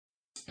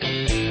All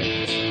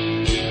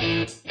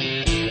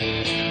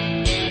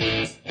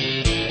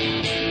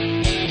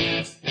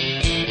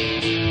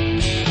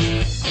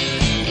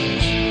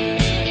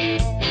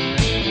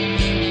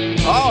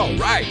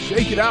right,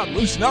 shake it out,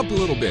 loosen up a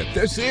little bit.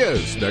 This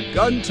is the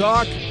Gun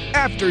Talk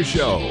After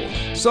Show.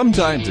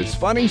 Sometimes it's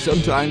funny,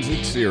 sometimes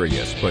it's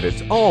serious, but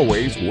it's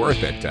always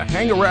worth it to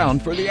hang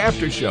around for the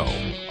after show.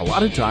 A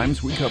lot of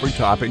times we cover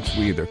topics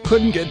we either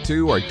couldn't get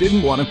to or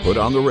didn't want to put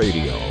on the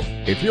radio.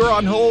 If you're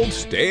on hold,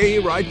 stay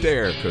right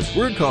there, because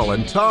we're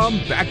calling Tom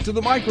back to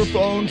the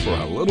microphone for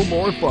a little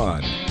more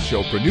fun.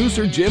 Show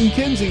producer Jim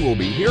Kinsey will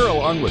be here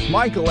along with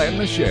Michael and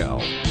Michelle.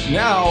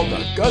 Now,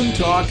 the Gun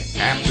Talk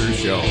After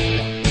Show.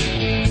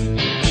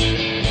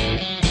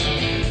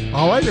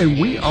 All right, and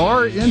we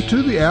are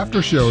into the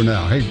after show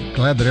now. Hey,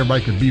 glad that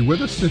everybody could be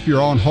with us. If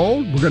you're on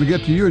hold, we're going to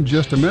get to you in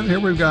just a minute. Here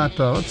we've got,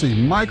 let's see,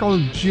 Michael,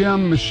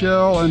 Jim,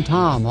 Michelle, and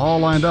Tom all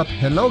lined up.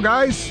 Hello,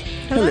 guys.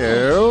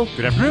 Hello.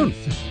 Good afternoon.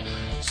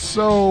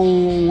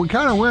 So we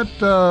kind of went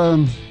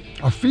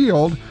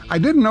afield. I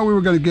didn't know we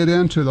were going to get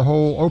into the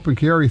whole open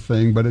carry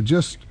thing, but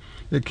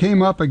it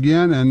came up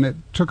again, and it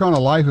took on a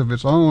life of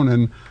its own.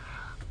 And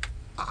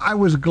I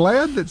was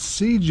glad that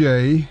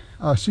CJ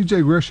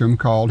Gresham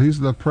called.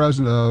 He's the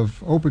president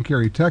of Open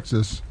Carry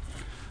Texas.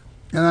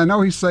 And I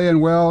know he's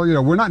saying, well,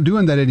 we're not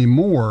doing that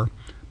anymore.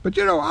 But,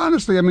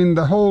 honestly, I mean,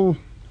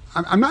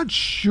 I'm not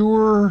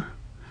sure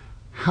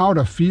how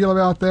to feel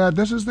about that.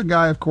 This is the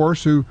guy, of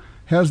course, who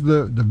has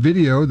the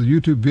video, the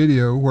YouTube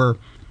video, where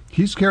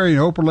he's carrying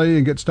openly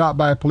and gets stopped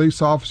by a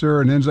police officer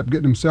and ends up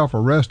getting himself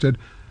arrested.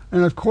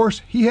 And, of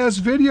course, he has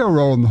video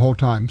rolling the whole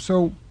time.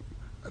 So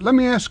let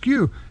me ask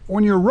you,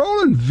 when you're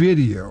rolling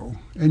video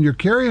and you're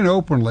carrying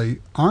openly,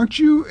 aren't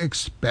you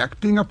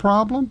expecting a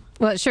problem?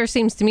 Well, it sure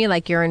seems to me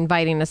like you're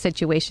inviting a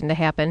situation to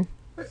happen.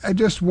 I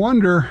just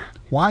wonder,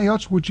 why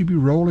else would you be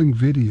rolling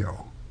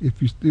video?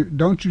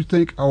 Don't you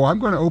think, I'm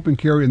going to open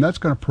carry and that's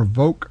going to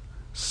provoke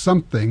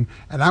something,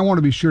 and I want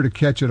to be sure to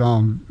catch it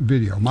on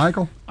video.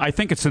 Michael? I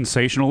think it's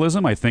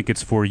sensationalism. I think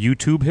it's for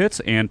YouTube hits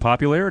and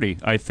popularity.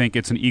 I think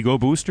it's an ego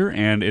booster,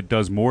 and it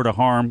does more to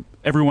harm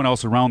everyone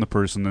else around the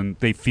person than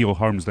they feel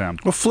harms them.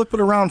 Well, flip it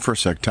around for a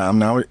sec, Tom.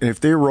 Now, if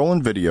they're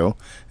rolling video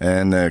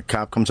and the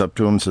cop comes up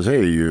to him and says,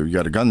 hey, you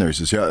got a gun there. He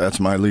says, yeah, that's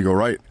my legal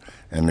right.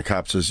 And the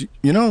cop says,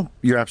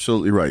 you're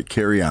absolutely right.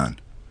 Carry on.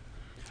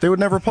 They would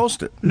never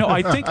post it. No,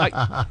 I think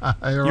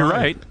you're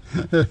right.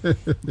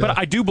 But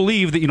I do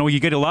believe that, you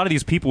get a lot of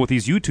these people with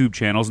these YouTube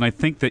channels, and I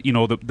think that,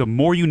 the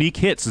more unique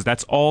hits is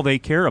that's all they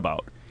care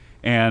about.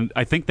 And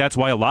I think that's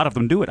why a lot of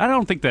them do it. I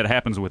don't think that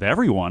happens with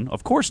everyone.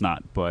 Of course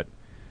not, but...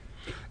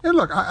 And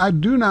look, I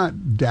do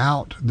not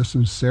doubt the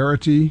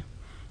sincerity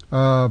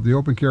of the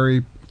open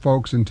carry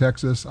folks in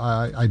Texas.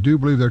 I do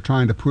believe they're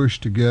trying to push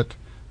to get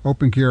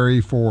open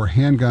carry for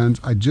handguns.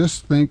 I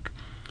just think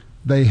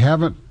they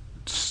haven't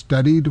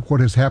studied what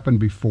has happened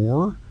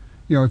before.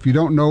 If you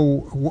don't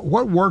know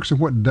what works and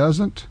what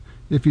doesn't,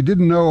 if you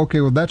didn't know,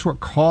 okay, well, that's what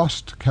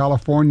cost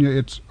California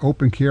its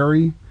open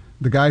carry.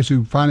 The guys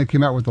who finally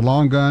came out with the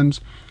long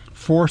guns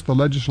forced the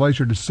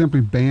legislature to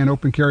simply ban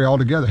open carry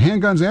altogether,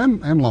 handguns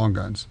and long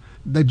guns.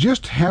 They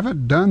just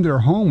haven't done their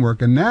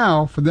homework. And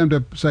now for them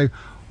to say,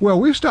 well,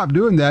 we stopped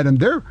doing that, and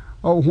they're,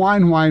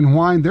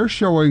 whine. They're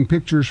showing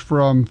pictures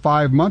from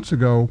 5 months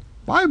ago.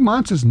 5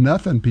 months is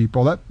nothing,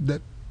 people.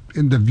 That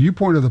in the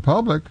viewpoint of the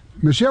public.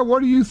 Michelle,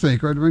 what do you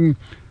think? I mean,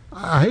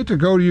 I hate to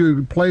go to you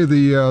and play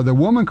the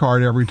woman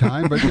card every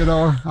time, but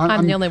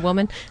I'm the only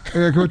woman.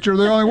 But you're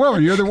the only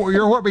woman.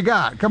 You're what we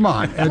got. Come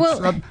on.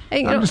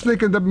 I'm just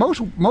thinking that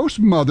most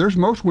mothers,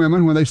 most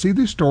women, when they see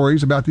these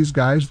stories about these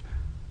guys,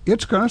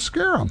 it's going to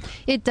scare them.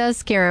 It does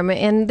scare them.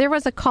 And there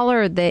was a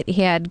caller that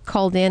had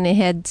called in and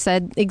had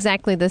said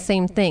exactly the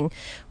same thing.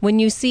 When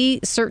you see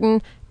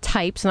certain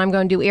types, and I'm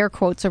going to do air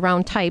quotes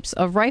around types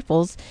of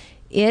rifles,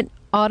 it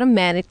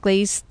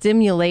automatically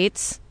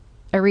stimulates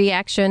a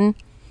reaction,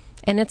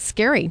 and it's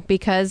scary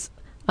because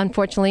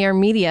unfortunately our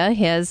media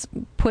has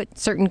put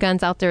certain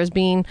guns out there as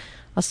being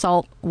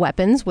assault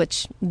weapons,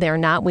 which they're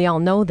not. We all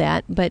know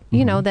that, but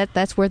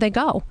that's where they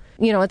go.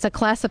 It's a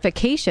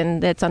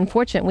classification that's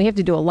unfortunate. We have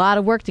to do a lot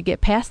of work to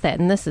get past that,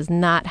 and this is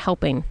not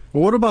helping.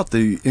 Well, what about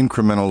the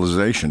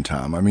incrementalization,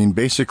 Tom? I mean,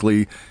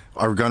 basically,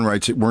 our gun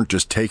rights weren't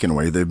just taken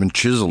away. They've been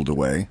chiseled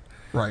away.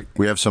 Right.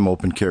 We have some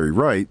open carry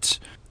rights.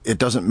 It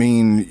doesn't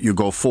mean you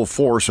go full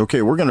force.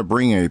 Okay, we're going to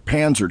bring a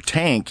Panzer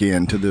tank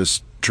into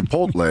this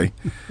Chipotle.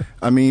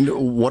 I mean,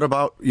 what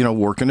about,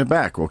 working it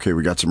back? Okay,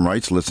 we got some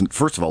rights.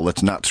 First of all,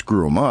 let's not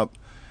screw them up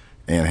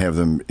and have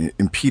them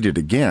impeded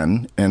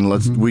again. And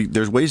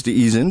there's ways to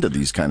ease into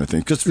these kind of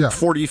things. Because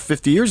 40,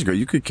 50 years ago,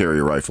 you could carry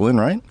a rifle in,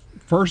 right?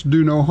 First,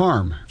 do no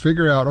harm.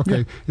 Figure out,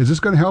 okay, is this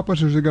going to help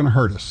us or is it going to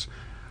hurt us?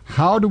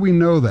 How do we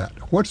know that?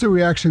 What's the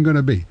reaction going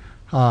to be?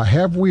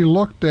 Have we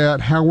looked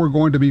at how we're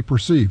going to be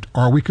perceived?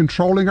 Are we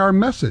controlling our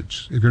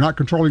message? If you're not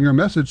controlling your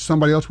message,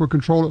 somebody else will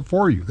control it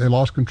for you. They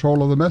lost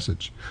control of the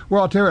message.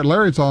 Well, I'll tell you what,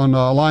 Larry's on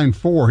line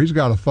 4. He's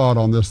got a thought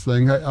on this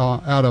thing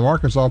out of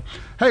Arkansas.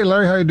 Hey,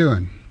 Larry, how you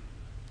doing?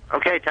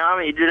 Okay,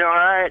 Tommy, you doing all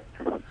right?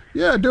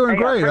 Yeah, doing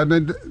great. I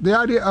mean, the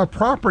idea of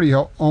property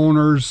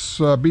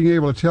owners being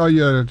able to tell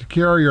you to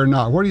carry or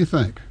not, what do you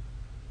think?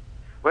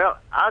 Well,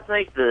 I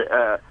think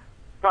the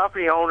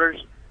property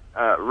owners'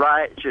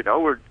 right should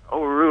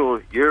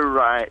overrule your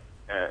right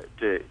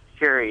to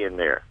carry in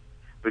there,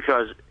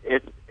 because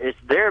it's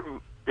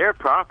their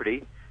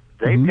property.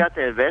 They've got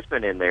the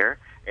investment in there,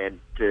 and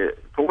to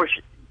force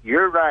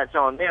your rights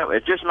on them,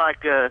 it's just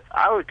like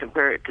I would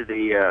compare it to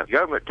the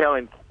government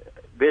telling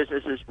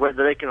businesses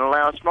whether they can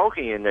allow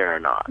smoking in there or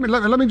not. I mean,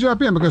 let me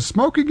jump in, because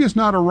smoking is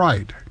not a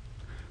right.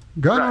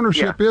 Gun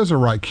ownership is a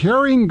right.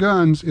 Carrying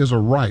guns is a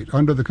right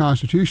under the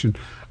Constitution.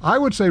 I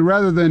would say,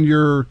 rather than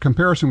your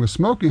comparison with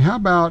smoking, how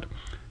about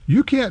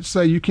you can't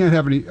say you can't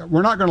have any,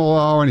 we're not going to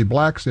allow any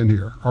blacks in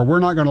here, or we're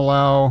not going to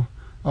allow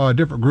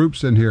different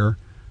groups in here.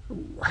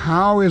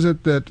 How is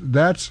it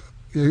that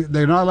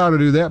they're not allowed to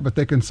do that, but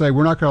they can say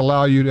we're not going to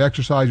allow you to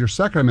exercise your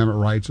Second Amendment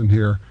rights in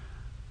here?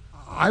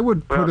 I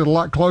would put it a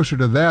lot closer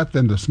to that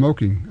than the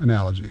smoking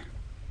analogy.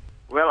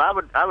 Well,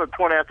 I would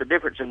point out the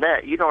difference in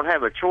that. You don't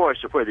have a choice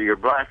of whether you're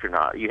black or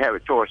not. You have a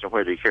choice of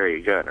whether you carry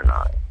a gun or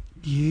not.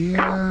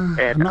 Yeah,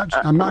 and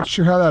I'm not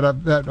sure how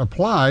that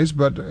applies,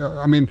 but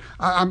I mean,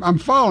 I'm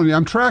following you.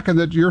 I'm tracking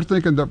that you're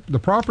thinking the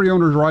property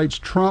owner's rights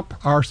trump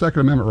our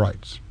Second Amendment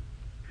rights.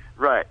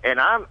 Right, and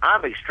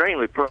I'm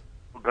extremely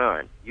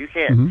pro-gun. You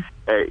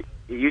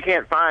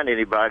can't find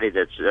anybody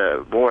that's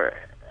more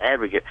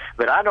advocate,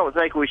 but I don't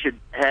think we should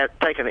have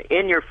taken an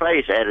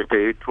in-your-face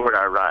attitude toward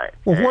our rights.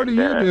 Well, what do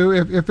you do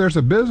if there's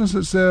a business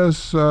that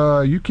says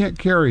you can't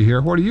carry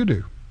here? What do you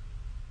do?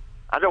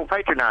 I don't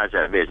patronize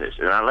that business,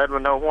 and I let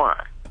them know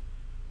why.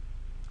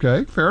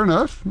 Okay, fair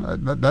enough.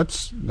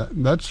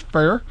 That's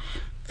fair.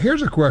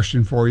 Here's a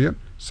question for you.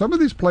 Some of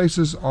these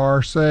places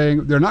are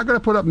saying they're not going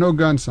to put up no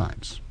gun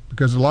signs,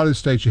 because a lot of the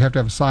states you have to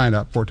have a sign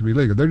up for it to be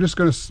legal. They're just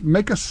going to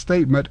make a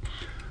statement.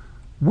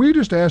 We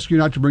just ask you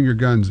not to bring your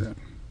guns in.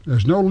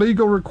 There's no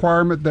legal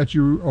requirement that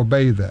you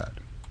obey that.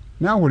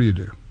 Now what do you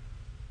do?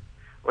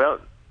 Well,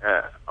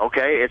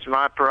 okay, it's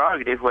my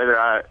prerogative whether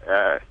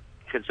I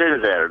consider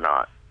that or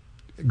not.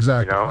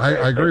 Exactly. You know,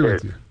 I agree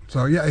with you.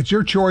 So, yeah, it's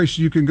your choice.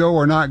 You can go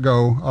or not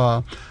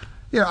go.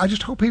 I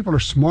just hope people are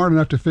smart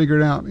enough to figure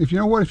it out. If you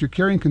know what, if you're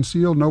carrying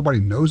concealed, nobody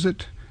knows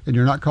it, and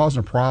you're not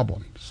causing a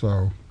problem.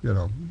 So,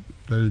 there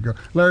you go.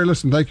 Larry,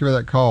 listen, thank you for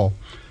that call.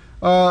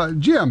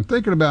 Jim,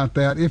 thinking about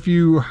that, if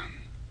you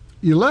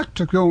elect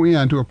to go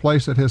into a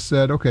place that has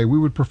said, okay, we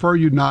would prefer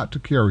you not to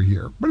carry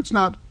here, but it's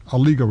not a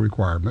legal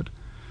requirement.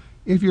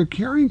 If you're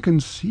carrying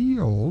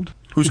concealed...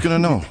 Who's going to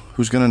know?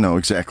 Who's going to know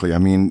exactly? I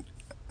mean,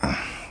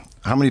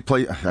 how many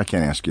I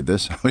can't ask you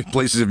this. How many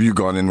places have you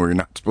gone in where you're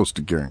not supposed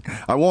to carry?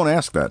 I won't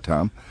ask that,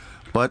 Tom.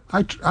 But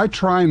I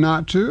try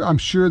not to. I'm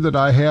sure that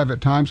I have at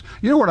times.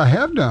 You know what I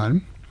have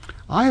done?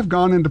 I have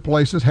gone into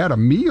places, had a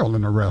meal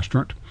in a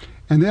restaurant,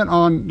 and then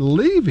on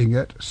leaving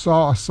it,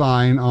 saw a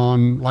sign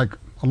on, like,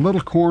 a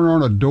little corner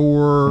on a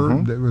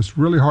door that was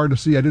really hard to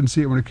see. I didn't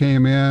see it when it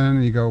came in.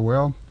 And you go,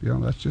 well,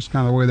 that's just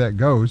kind of the way that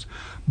goes.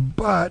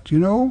 But,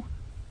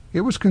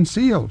 it was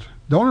concealed.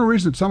 The only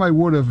reason that somebody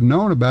would have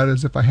known about it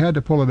is if I had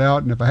to pull it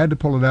out. And if I had to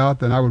pull it out,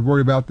 then I would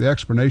worry about the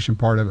explanation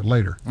part of it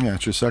later. Yeah,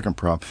 it's your second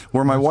problem.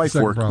 Where my wife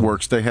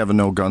works, they have a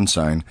no gun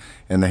sign,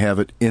 and they have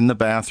it in the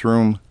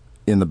bathroom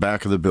in the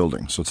back of the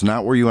building. So it's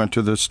not where you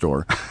enter the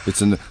store.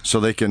 It's so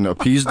they can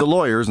appease the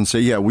lawyers and say,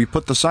 yeah, we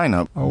put the sign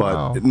up,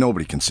 but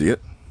nobody can see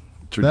it.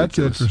 That's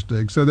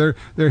interesting. So they're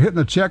hitting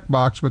a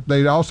checkbox, but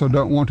they also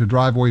don't want to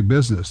drive away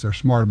business. They're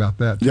smart about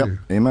that, too. Yep.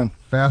 Amen.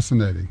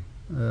 Fascinating,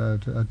 I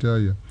tell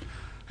you.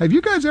 Have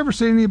you guys ever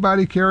seen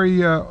anybody carry,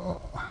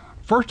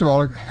 first of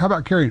all, how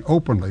about carrying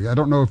openly? I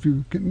don't know if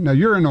you can, now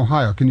you're in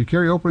Ohio. Can you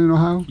carry openly in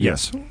Ohio?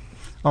 Yes.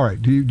 All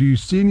right. Do you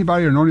see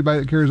anybody or know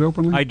anybody that carries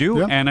openly? I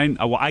do, and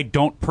I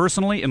don't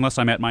personally unless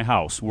I'm at my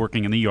house,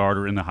 working in the yard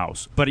or in the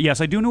house. But yes,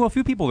 I do know a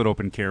few people that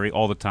open carry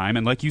all the time,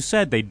 and like you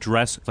said, they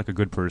dress like a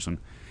good person.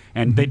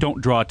 And they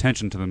don't draw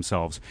attention to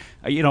themselves.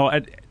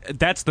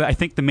 That's I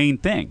think the main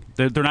thing.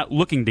 They're not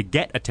looking to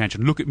get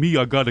attention. Look at me,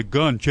 I got a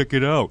gun. Check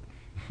it out.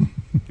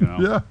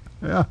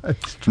 Yeah,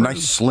 it's true.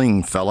 Nice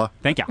sling, fella.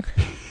 Thank you.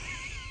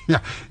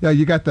 Yeah.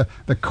 You got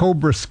the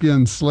cobra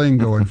skin sling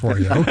going for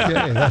you.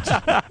 Okay,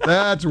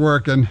 that's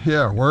working.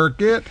 Yeah,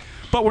 work it.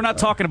 But we're not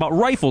talking about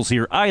rifles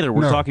here either.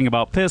 We're talking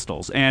about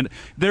pistols. And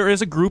there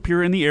is a group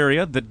here in the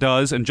area that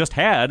does and just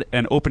had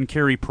an open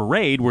carry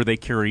parade where they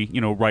carry,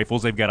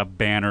 rifles. They've got a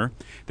banner.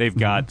 They've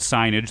got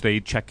signage. They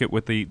check it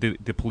with the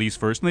police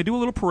first. And they do a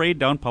little parade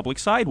down public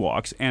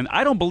sidewalks. And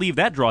I don't believe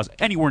that draws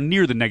anywhere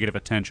near the negative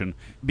attention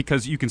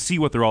because you can see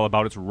what they're all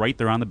about. It's right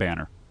there on the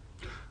banner.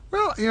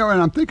 Well,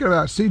 and I'm thinking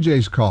about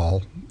CJ's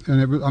call.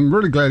 And I'm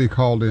really glad he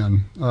called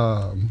in,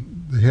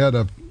 the head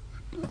of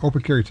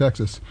Open Carry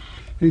Texas.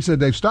 He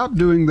said they've stopped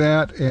doing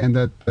that, and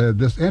that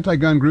this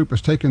anti-gun group has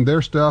taken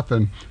their stuff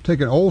and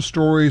taken old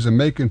stories and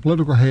making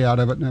political hay out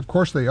of it. And of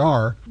course they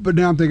are. But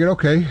now I'm thinking,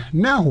 okay,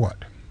 now what?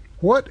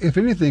 What, if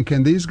anything,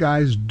 can these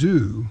guys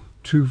do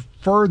to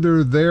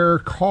further their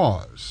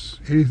cause?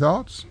 Any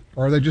thoughts?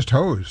 Or are they just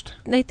hosed?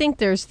 I think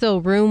there's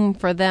still room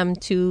for them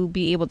to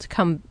be able to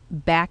come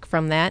back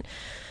from that.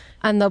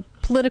 On the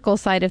political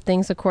side of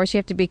things, of course, you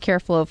have to be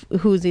careful of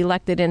who's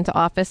elected into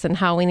office and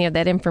how any of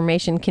that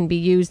information can be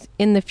used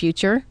in the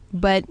future.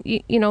 But,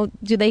 do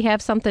they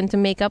have something to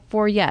make up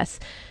for? Yes.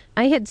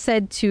 I had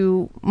said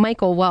to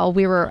Michael while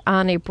we were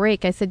on a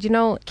break, I said,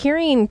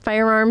 carrying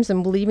firearms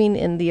and believing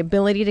in the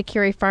ability to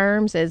carry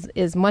firearms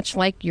is much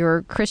like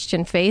your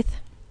Christian faith.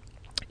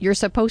 You're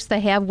supposed to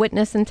have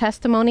witness and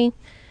testimony,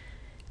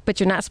 but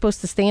you're not supposed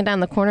to stand on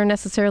the corner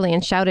necessarily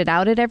and shout it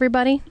out at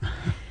everybody.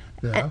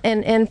 Yeah.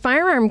 And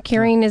firearm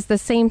carrying is the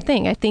same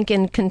thing. I think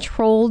in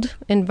controlled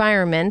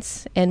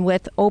environments and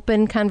with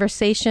open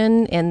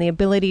conversation and the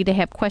ability to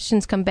have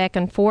questions come back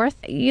and forth,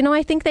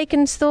 I think they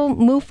can still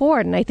move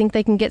forward, and I think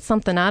they can get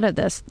something out of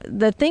this.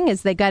 The thing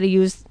is, they got to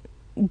use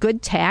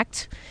good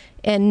tact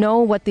and know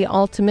what the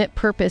ultimate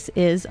purpose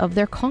is of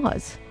their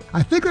cause.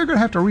 I think they're going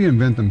to have to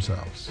reinvent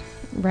themselves.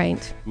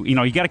 Right.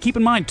 You got to keep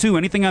in mind, too,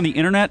 anything on the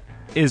internet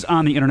is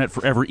on the internet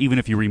forever, even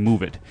if you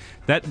remove it.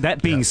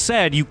 That being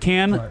said, you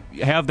can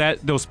have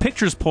those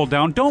pictures pulled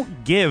down.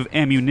 Don't give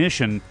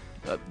ammunition,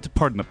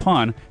 pardon the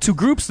pun, to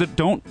groups that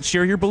don't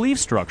share your belief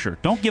structure.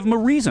 Don't give them a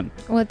reason.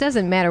 Well, it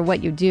doesn't matter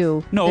what you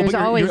do. No, there's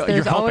but always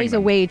helping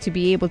a way to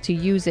be able to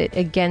use it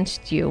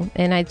against you,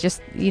 and I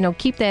just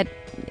keep that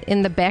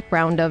in the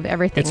background of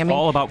everything. It's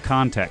all about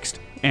context.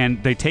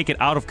 And they take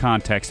it out of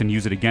context and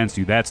use it against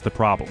you. That's the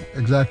problem.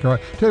 Exactly right.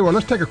 Tell you what,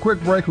 let's take a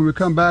quick break. When we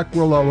come back,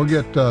 we'll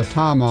get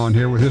Tom on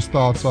here with his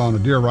thoughts on a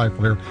deer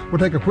rifle here. We'll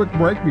take a quick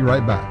break. Be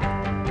right back.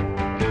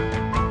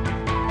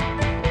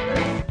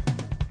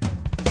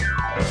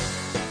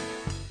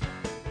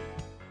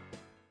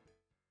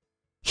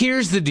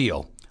 Here's the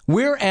deal.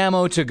 We're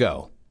Ammo to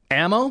Go.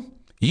 Ammo?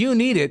 You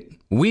need it.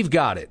 We've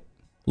got it.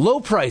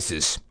 Low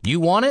prices. You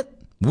want it?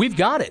 We've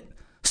got it.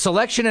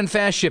 Selection and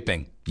fast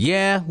shipping.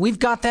 Yeah, we've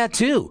got that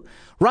too.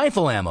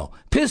 Rifle ammo,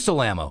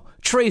 pistol ammo,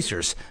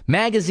 tracers,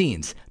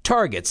 magazines,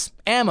 targets,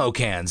 ammo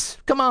cans.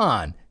 Come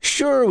on.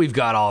 Sure, we've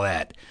got all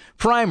that.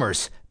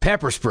 Primers,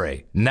 pepper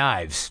spray,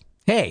 knives.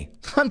 Hey,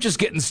 I'm just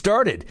getting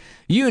started.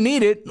 You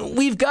need it.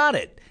 We've got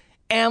it.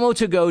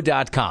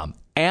 AmmoToGo.com.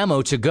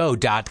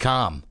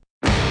 AmmoToGo.com.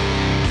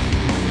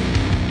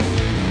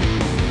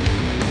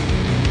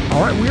 All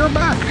right, we are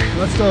back.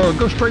 Let's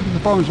go straight to the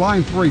phones.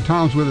 Line 3.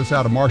 Tom's with us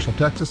out of Marshall,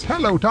 Texas.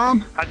 Hello,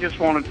 Tom. I just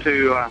wanted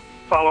to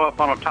follow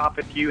up on a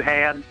topic you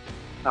had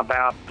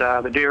about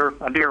a deer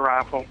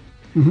rifle,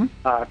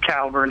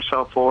 caliber and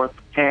so forth.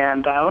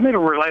 And let me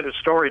relate a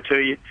story to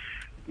you.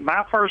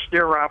 My first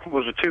deer rifle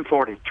was a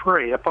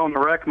 243 upon the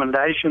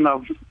recommendation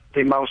of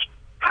the most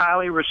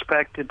highly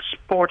respected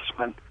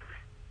sportsman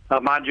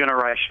of my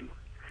generation.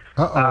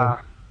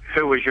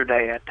 Who was your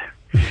dad?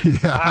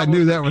 Yeah, I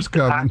knew that was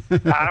coming.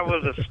 I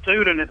was a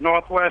student at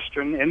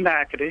Northwestern in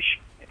Natchitoches,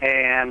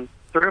 and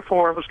 3 or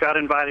 4 of us got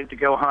invited to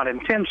go hunt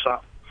in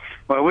Tensaw.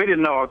 Well, we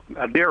didn't know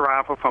a deer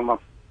rifle from a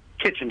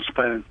kitchen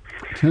spoon.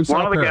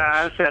 One of the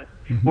guys said,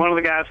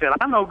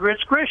 "I know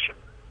Gresham."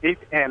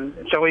 And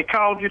so he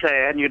called your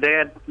dad, and your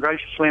dad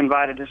graciously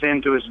invited us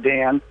into his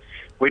den.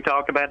 We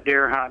talked about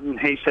deer hunting.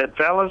 He said,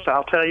 "Fellas,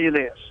 I'll tell you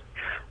this.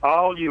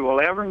 All you will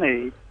ever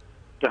need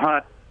to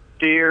hunt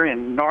deer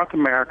in North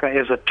America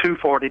is a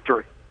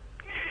 243.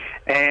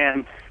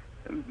 And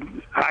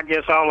I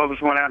guess all of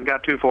us went out and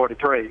got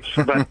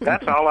 243s, but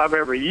that's all I've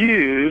ever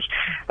used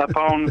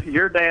upon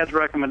your dad's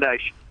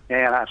recommendation.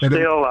 And I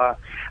still,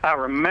 I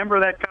remember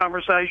that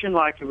conversation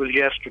like it was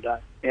yesterday.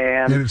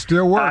 And it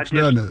still works,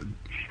 doesn't it?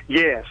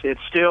 Yes, it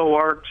still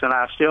works, and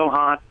I still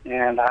hunt,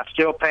 and I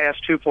still pass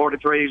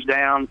 243s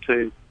down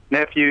to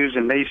nephews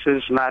and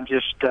nieces, and I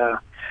just,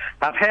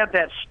 I've had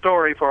that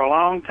story for a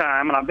long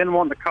time, and I've been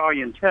wanting to call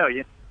you and tell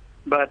you,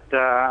 but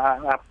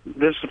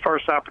this is the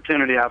first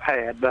opportunity I've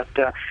had. But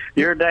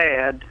your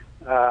dad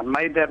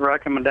made that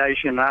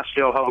recommendation, and I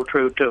still hold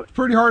true to it. It's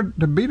pretty hard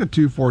to beat a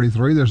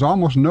 243. There's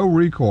almost no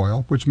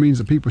recoil, which means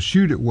that people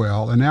shoot it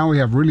well, and now we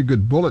have really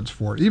good bullets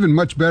for it, even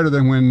much better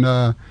than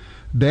when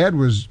Dad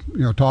was,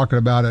 talking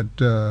about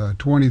it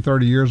 20,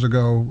 30 years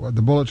ago.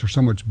 The bullets are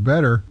so much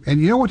better. And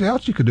you know what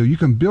else you could do? You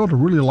can build a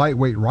really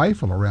lightweight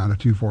rifle around a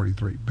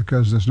 243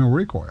 because there's no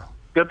recoil.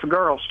 Good for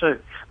girls, too.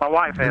 My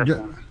wife has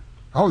one.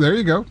 Oh, there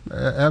you go.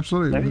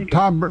 Absolutely. There you go.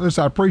 Tom,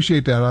 listen, I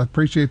appreciate that. I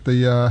appreciate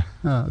the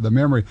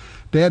memory.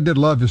 Dad did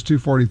love his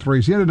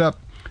 243s.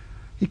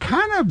 He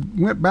kind of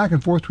went back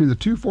and forth between the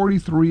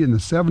 243 and the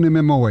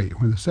 7mm08.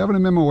 When the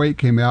 7mm08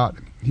 came out,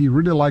 he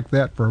really liked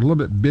that for a little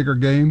bit bigger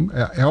game,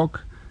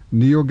 elk,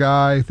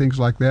 Nilgai, things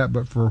like that.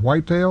 But for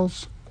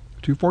whitetails,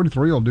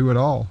 243 will do it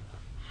all.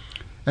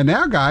 And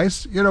now,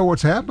 guys,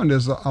 what's happened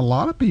is a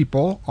lot of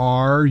people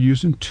are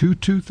using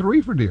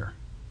 223 for deer.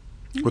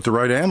 With the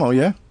right ammo,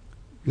 yeah.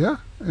 Yeah.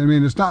 I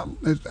mean,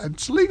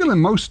 it's legal in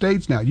most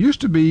states now. It used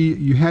to be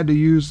you had to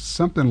use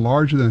something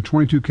larger than a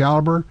 22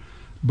 caliber,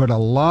 but a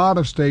lot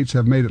of states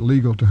have made it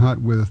legal to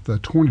hunt with a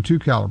 22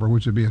 caliber,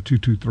 which would be a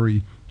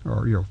 223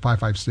 or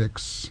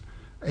 5.56.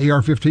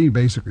 AR-15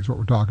 basically is what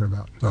we're talking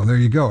about. So there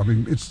you go. I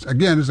mean, it's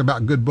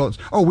about good bullets.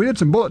 Oh, we did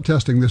some bullet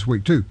testing this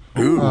week too.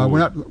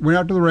 Went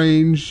out to the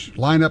range,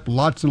 line up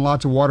lots and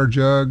lots of water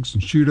jugs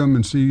and shoot them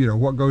and see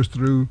what goes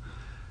through.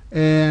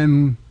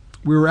 And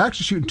we were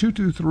actually shooting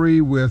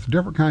 .223 with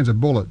different kinds of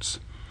bullets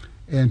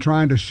and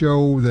trying to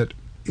show that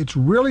it's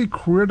really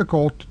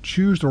critical to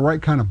choose the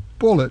right kind of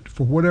bullet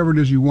for whatever it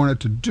is you want it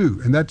to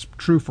do. And that's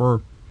true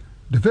for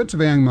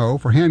defensive ammo,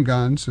 for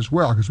handguns as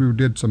well, because we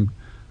did some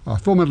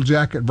full metal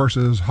jacket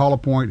versus hollow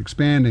point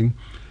expanding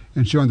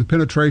and showing the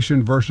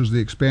penetration versus the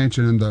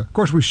expansion. And of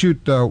course, we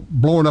shoot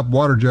blowing up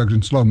water jugs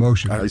in slow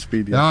motion. High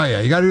speed, yeah. Oh, yeah.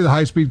 You got to do the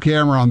high-speed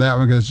camera on that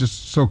one because it's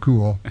just so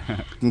cool.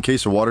 In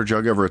case a water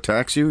jug ever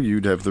attacks you,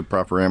 you'd have the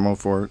proper ammo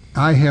for it?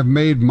 I have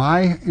made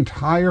my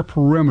entire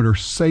perimeter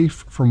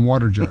safe from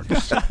water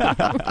jugs.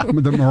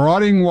 The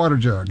marauding water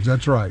jugs.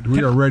 That's right.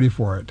 We are ready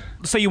for it.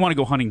 Say you want to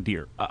go hunting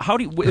deer.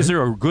 Is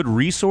there a good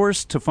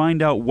resource to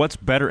find out what's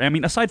better? I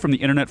mean, aside from the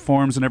internet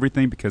forums and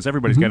everything, because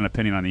everybody's got an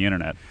opinion on the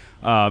internet,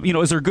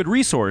 is there a good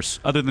resource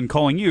other than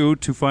calling you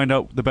to find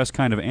out the best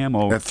kind of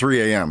ammo? At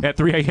 3 a.m. At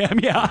 3 a.m.,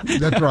 yeah.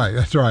 That's right.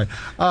 That's right.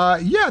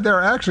 There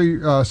are actually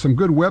some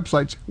good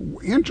websites.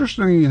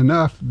 Interestingly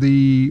enough,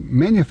 the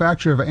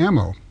manufacturer of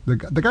ammo, the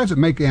guys that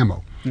make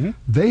ammo,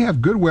 they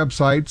have good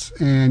websites,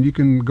 and you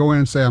can go in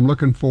and say, I'm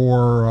looking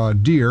for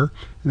deer,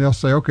 and they'll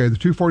say, okay, the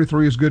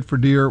 243 is good for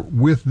deer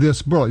with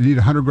this bullet. You need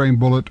a 100-grain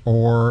bullet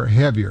or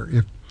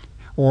heavier.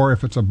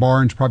 If it's a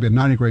Barnes, probably a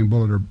 90-grain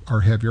bullet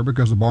or heavier,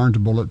 because the Barnes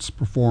bullets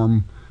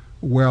perform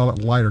well at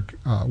lighter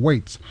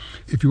weights.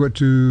 If you went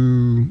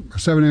to a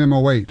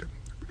 7mm08,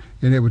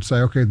 and it would say,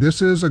 okay,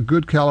 this is a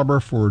good caliber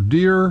for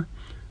deer,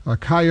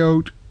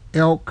 coyote,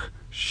 elk,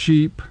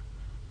 sheep,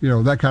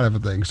 that kind of a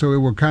thing. So it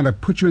will kind of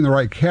put you in the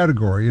right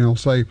category. It'll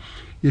say,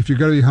 if you're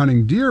going to be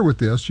hunting deer with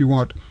this, you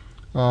want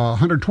a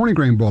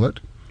 120-grain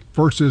bullet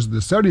versus the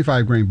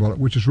 75-grain bullet,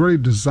 which is really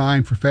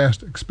designed for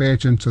fast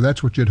expansion, so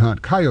that's what you'd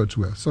hunt coyotes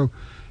with. So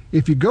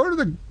if you go to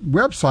the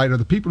website of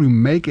the people who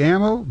make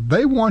ammo,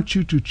 they want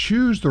you to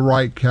choose the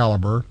right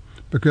caliber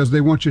because they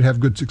want you to have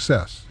good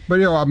success. But,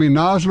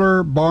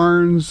 Nosler,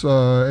 Barnes,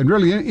 and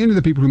really any of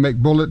the people who make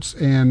bullets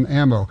and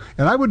ammo.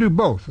 And I would do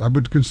both. I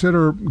would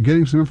consider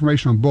getting some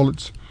information on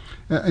bullets.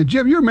 And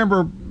Jim, you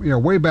remember,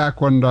 way back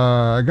when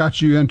I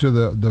got you into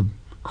the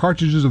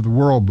Cartridges of the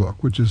World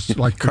book, which is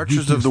like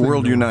Cartridges of the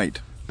World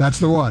Unite. That's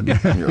the one.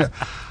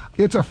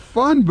 It's a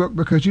fun book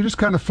because you just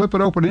kind of flip it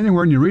open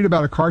anywhere and you read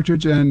about a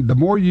cartridge, and the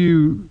more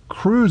you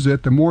cruise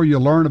it, the more you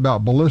learn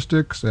about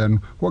ballistics and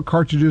what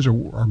cartridges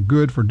are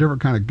good for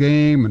different kind of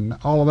game and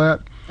all of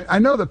that. I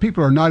know that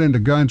people who are not into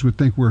guns would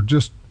think we're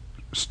just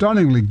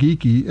stunningly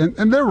geeky,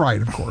 and they're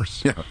right, of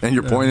course. Yeah, and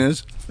your point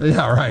is?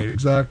 Yeah, right,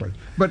 exactly.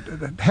 But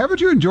haven't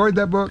you enjoyed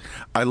that book?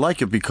 I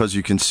like it because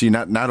you can see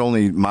not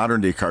only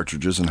modern-day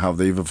cartridges and how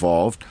they've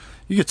evolved.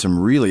 You get some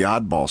really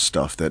oddball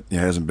stuff that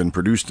hasn't been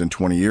produced in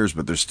 20 years,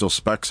 but there's still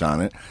specs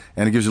on it,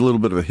 and it gives you a little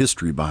bit of a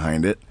history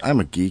behind it. I'm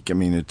a geek. I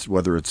mean,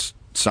 whether it's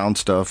sound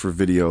stuff or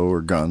video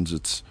or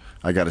guns,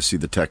 I got to see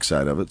the tech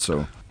side of it.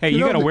 So hey, you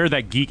got to wear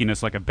that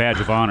geekiness like a badge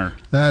of honor.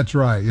 That's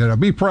right.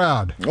 Be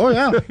proud. Oh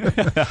yeah.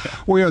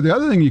 Well, the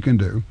other thing you can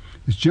do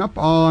is jump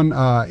on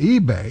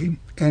eBay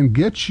and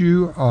get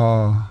you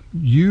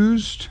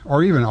used,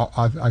 or even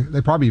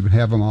they probably even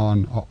have them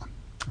on what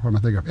am I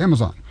thinking of?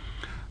 Amazon.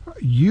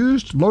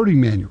 Used loading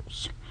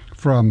manuals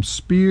from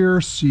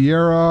Spear,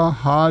 Sierra,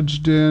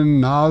 Hodgdon,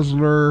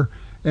 Nosler,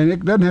 and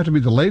it doesn't have to be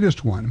the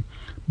latest one,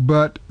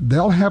 but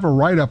they'll have a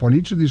write-up on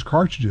each of these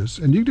cartridges,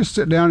 and you just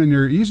sit down in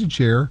your easy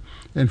chair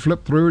and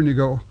flip through, and you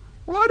go,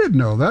 well, I didn't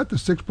know that. The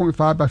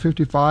 6.5 by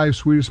 55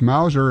 Swedish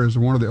Mauser is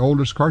one of the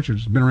oldest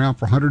cartridges. It's been around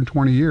for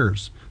 120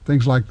 years,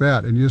 things like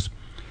that. And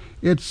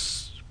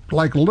it's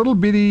like little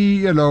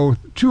bitty,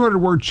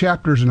 200-word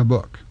chapters in a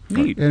book.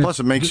 Neat.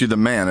 Plus, it makes you the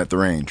man at the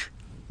range.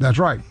 That's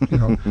right.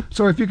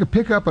 So if you could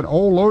pick up an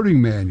old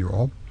loading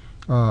manual,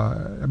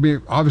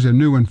 obviously a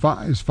new one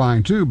is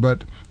fine too,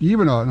 but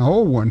even an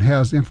old one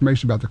has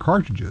information about the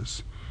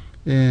cartridges.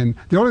 And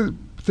the only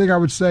thing I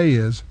would say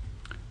is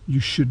you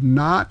should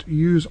not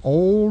use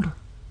old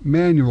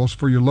manuals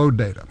for your load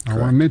data. Correct. I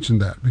want to mention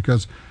that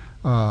because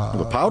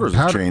the powders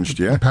have changed,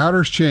 yeah. The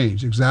powders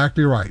change,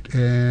 exactly right.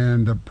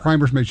 And the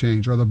primers may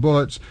change, or the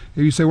bullets.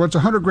 If you say, well, it's a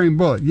 100-grain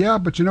bullet. Yeah,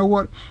 but you know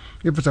what?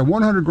 If it's a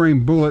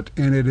 100-grain bullet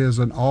and it is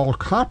an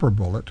all-copper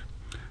bullet,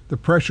 the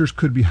pressures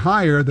could be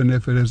higher than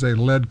if it is a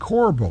lead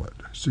core bullet.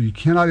 So you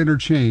cannot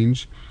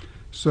interchange.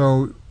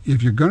 So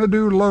if you're going to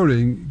do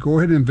loading, go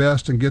ahead and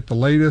invest and get the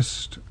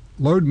latest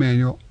load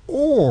manual,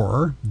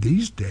 or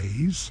these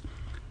days,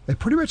 they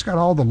pretty much got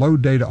all the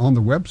load data on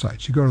the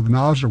websites. You go to the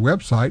Nosler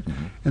website,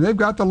 and they've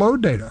got the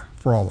load data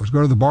for all those.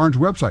 Go to the Barnes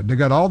website. They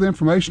got all the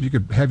information. You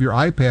could have your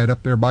iPad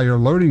up there by your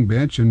loading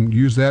bench and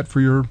use that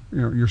for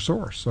your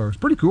source. So it's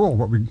pretty cool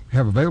what we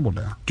have available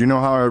now. Do you know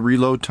how I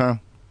reload, Tom?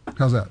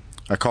 How's that?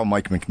 I call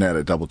Mike McNett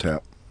at Double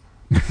Tap.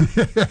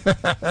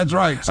 That's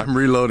right. I'm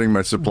reloading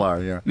my supply,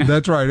 yeah.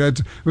 That's right.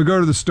 We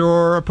go to the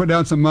store, I put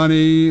down some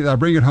money, I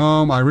bring it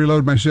home, I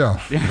reload my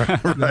shelf.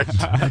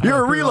 Right.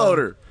 You're a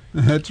reloader.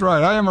 That's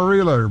right. I am a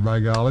reloader, by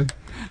golly.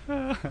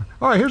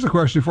 All right, here's a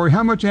question for you.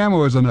 How much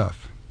ammo is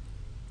enough?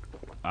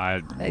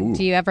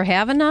 Do you ever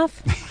have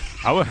enough?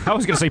 I was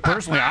going to say,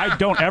 personally, I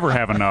don't ever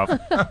have enough.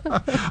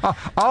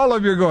 All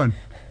of you are going,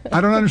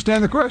 I don't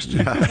understand the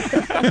question.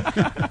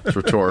 It's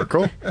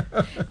rhetorical.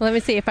 Let me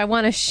see. If I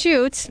want to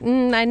shoot,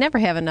 I never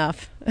have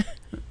enough.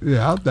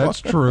 Yeah,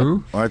 that's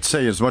true. Well, I'd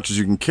say as much as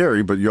you can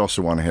carry, but you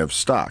also want to have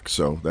stock,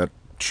 so that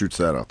shoots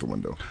that out the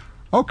window.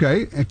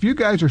 Okay, if you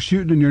guys are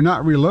shooting and you're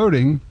not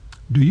reloading,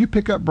 do you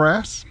pick up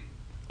brass?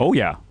 Oh,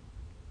 yeah.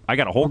 I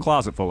got a whole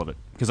closet full of it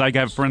because I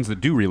have friends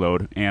that do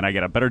reload, and I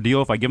get a better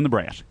deal if I give them the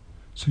brass.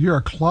 So you're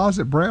a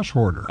closet brass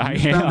hoarder. I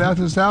just found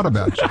this out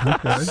about you.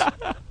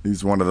 Okay.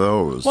 He's one of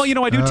those. Well,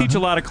 I do teach a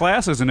lot of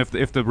classes, and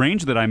if the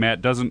range that I'm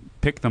at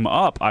doesn't pick them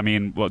up,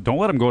 don't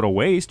let them go to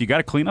waste. You got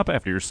to clean up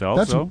after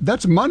yourself.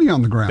 That's money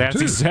on the ground, That's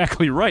too.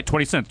 exactly right.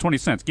 20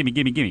 cents.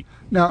 Gimme.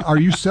 Now, are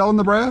you selling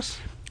the brass?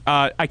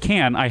 I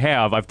can. I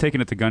have. I've taken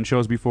it to gun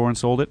shows before and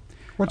sold it.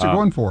 What's it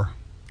going for?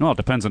 Well, it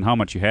depends on how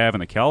much you have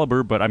and the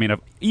caliber, but I've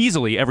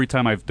easily, every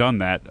time I've done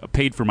that,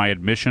 paid for my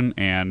admission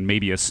and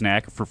maybe a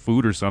snack for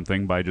food or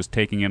something by just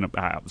taking in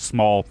a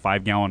small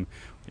 5-gallon,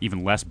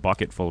 even less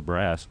bucket full of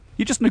brass.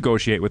 You just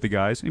negotiate with the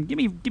guys and give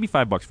me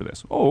 $5 for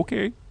this. Oh,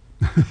 okay.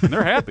 And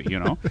they're happy,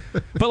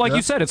 But like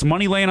you said, it's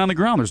money laying on the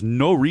ground. There's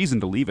no reason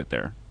to leave it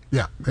there.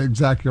 Yeah,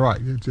 exactly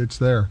right. It's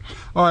there.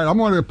 All right, I'm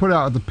going to put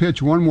out the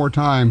pitch one more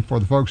time for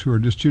the folks who are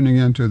just tuning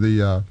into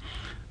the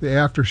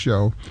after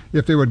show.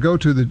 If they would go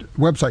to the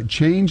website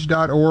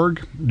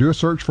change.org, do a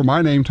search for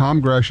my name,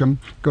 Tom Gresham,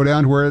 go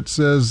down to where it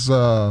says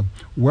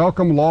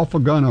welcome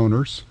lawful gun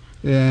owners,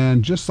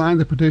 and just sign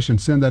the petition,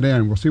 send that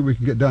in. We'll see what we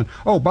can get done.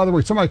 Oh, by the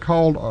way, somebody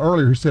called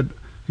earlier who said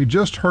he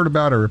just heard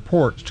about a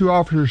report. 2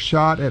 officers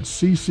shot at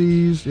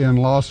CC's in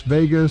Las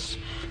Vegas,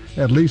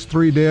 at least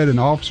 3 dead, an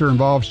officer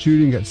involved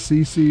shooting at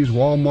CC's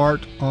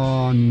Walmart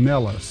on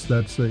Nellis.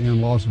 That's in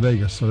Las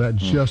Vegas. So that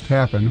just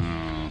happened.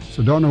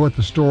 So don't know what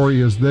the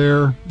story is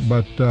there,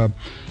 but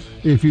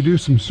if you do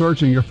some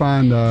searching, you'll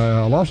find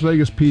Las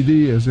Vegas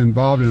PD is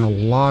involved in a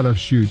lot of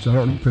shoots. I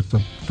don't know if it's a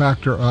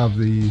factor of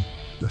the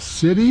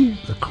city,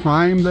 the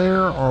crime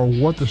there, or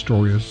what the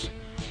story is.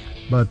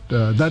 But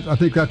I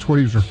think that's what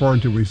he was referring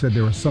to when he said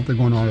there was something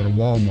going on at a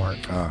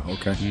Walmart.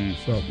 Okay.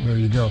 So there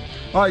you go.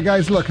 All right,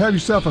 guys, look, have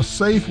yourself a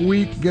safe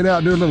week. Get out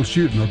and do a little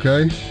shooting,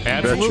 okay?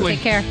 Absolutely.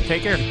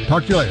 Take care.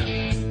 Talk to you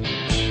later.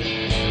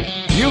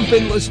 You've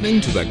been listening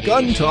to the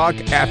Gun Talk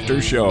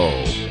After Show.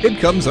 It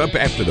comes up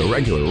after the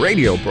regular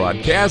radio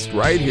broadcast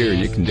right here.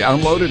 You can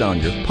download it on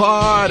your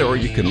pod, or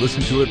you can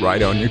listen to it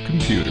right on your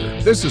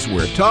computer. This is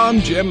where Tom,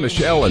 Jim,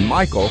 Michelle, and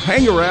Michael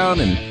hang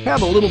around and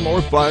have a little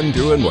more fun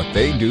doing what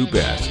they do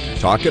best,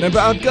 talking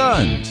about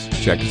guns.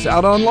 Check us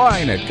out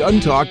online at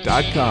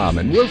guntalk.com,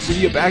 and we'll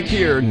see you back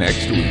here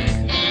next week.